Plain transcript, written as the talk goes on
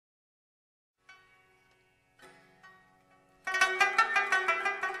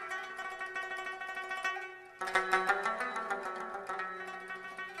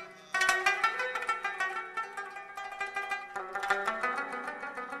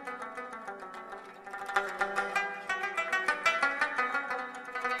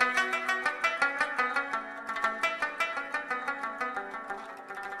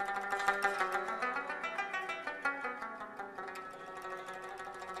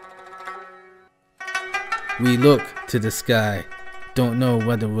We look to the sky, don't know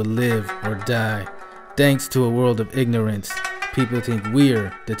whether we'll live or die. Thanks to a world of ignorance, people think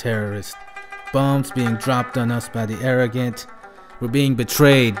we're the terrorists. Bombs being dropped on us by the arrogant. We're being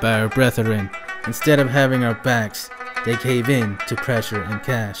betrayed by our brethren. Instead of having our backs, they cave in to pressure and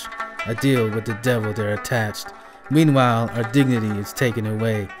cash. A deal with the devil, they're attached. Meanwhile, our dignity is taken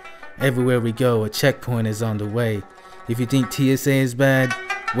away. Everywhere we go, a checkpoint is on the way. If you think TSA is bad,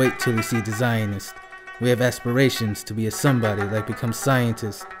 wait till you see the Zionists. We have aspirations to be a somebody, like become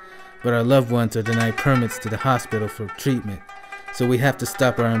scientists. But our loved ones are denied permits to the hospital for treatment. So we have to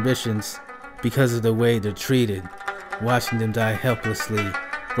stop our ambitions because of the way they're treated, watching them die helplessly.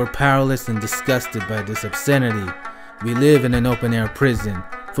 We're powerless and disgusted by this obscenity. We live in an open-air prison.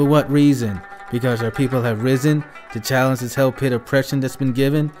 For what reason? Because our people have risen to challenge this hell pit oppression that's been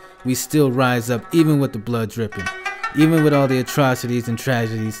given. We still rise up even with the blood dripping, even with all the atrocities and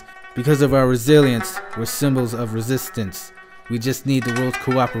tragedies. Because of our resilience, we're symbols of resistance. We just need the world's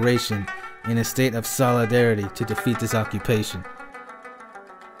cooperation in a state of solidarity to defeat this occupation.